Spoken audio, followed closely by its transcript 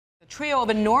Trio of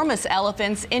enormous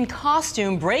elephants in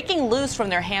costume breaking loose from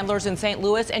their handlers in St.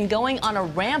 Louis and going on a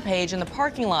rampage in the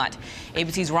parking lot.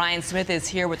 ABC's Ryan Smith is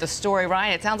here with the story.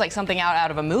 Ryan, it sounds like something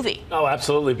out of a movie. Oh,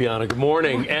 absolutely, Bianna. Good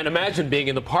morning. And imagine being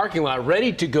in the parking lot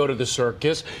ready to go to the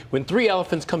circus when three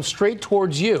elephants come straight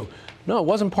towards you. No, it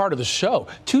wasn't part of the show.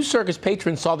 Two circus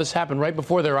patrons saw this happen right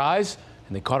before their eyes,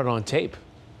 and they caught it on tape.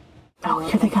 Oh,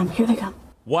 here they come, here they come.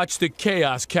 Watch the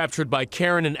chaos captured by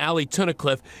Karen and Allie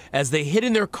Tunnicliffe as they hid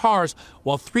in their cars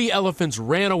while three elephants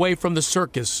ran away from the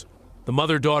circus. The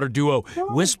mother-daughter duo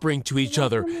whispering to each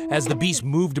other as the beasts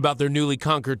moved about their newly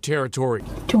conquered territory.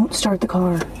 Don't start the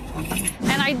car.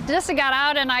 And I just got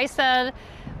out and I said,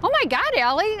 "Oh my God,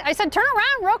 Allie." I said, "Turn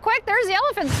around real quick, there's the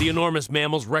elephants." The enormous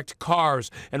mammals wrecked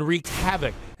cars and wreaked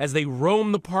havoc as they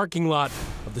roamed the parking lot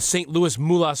of the St. Louis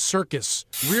Moolah Circus.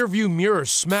 Rear-view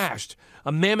mirrors smashed,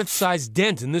 a mammoth-sized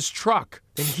dent in this truck.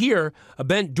 And here, a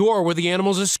bent door where the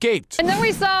animals escaped. And then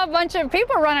we saw a bunch of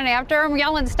people running after them,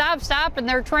 yelling, "Stop, stop," and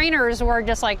their trainers were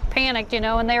just like panicked,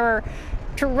 and they were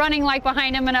running like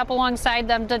behind them and up alongside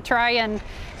them to try and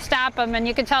stop them, and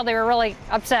you could tell they were really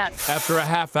upset. After a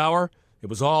half hour, it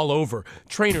was all over.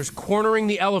 Trainers cornering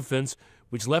the elephants,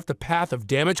 which left a path of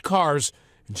damaged cars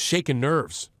and shaken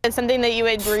nerves. It's something that you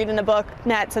would read in a book,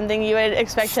 not something you would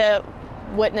expect to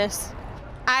witness.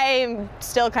 I'm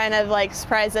still kind of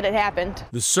surprised that it happened.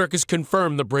 The circus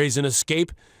confirmed the brazen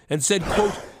escape and said,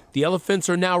 quote, "The elephants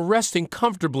are now resting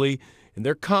comfortably in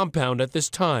their compound at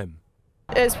this time."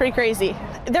 It was pretty crazy.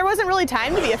 There wasn't really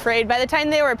time to be afraid. By the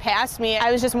time they were past me,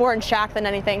 I was just more in shock than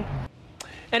anything.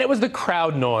 And it was the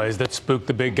crowd noise that spooked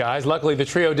the big guys. Luckily, the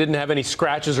trio didn't have any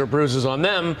scratches or bruises on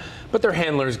them, but their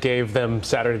handlers gave them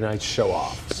Saturday night's show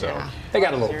off. So they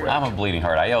got a little break. I'm a bleeding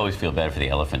heart. I always feel bad for the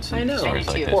elephants in stories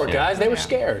like this. Poor guys, they were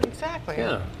scared. Exactly.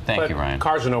 Yeah. Thank you, Ryan.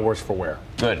 Cars are no worse for wear.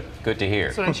 Good to hear.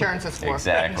 That's what insurance is for.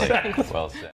 Exactly. Well said.